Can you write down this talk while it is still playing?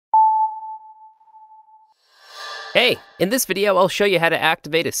Hey, in this video, I'll show you how to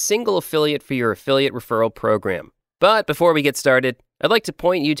activate a single affiliate for your affiliate referral program. But before we get started, I'd like to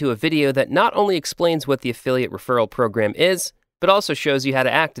point you to a video that not only explains what the affiliate referral program is, but also shows you how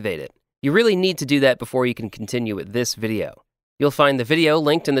to activate it. You really need to do that before you can continue with this video. You'll find the video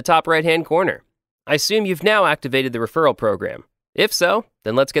linked in the top right-hand corner. I assume you've now activated the referral program. If so,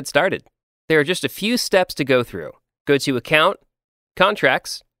 then let's get started. There are just a few steps to go through. Go to Account,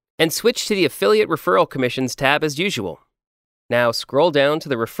 Contracts, and switch to the Affiliate Referral Commissions tab as usual. Now scroll down to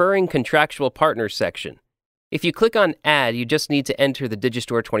the Referring Contractual Partners section. If you click on Add, you just need to enter the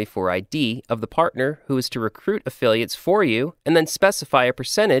Digistore24 ID of the partner who is to recruit affiliates for you, and then specify a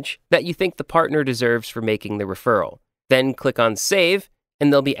percentage that you think the partner deserves for making the referral. Then click on Save,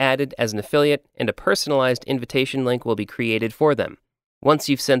 and they'll be added as an affiliate, and a personalized invitation link will be created for them. Once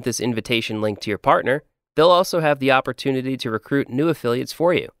you've sent this invitation link to your partner, they'll also have the opportunity to recruit new affiliates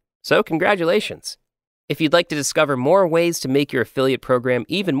for you. So congratulations! If you'd like to discover more ways to make your affiliate program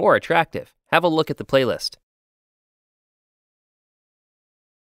even more attractive, have a look at the playlist.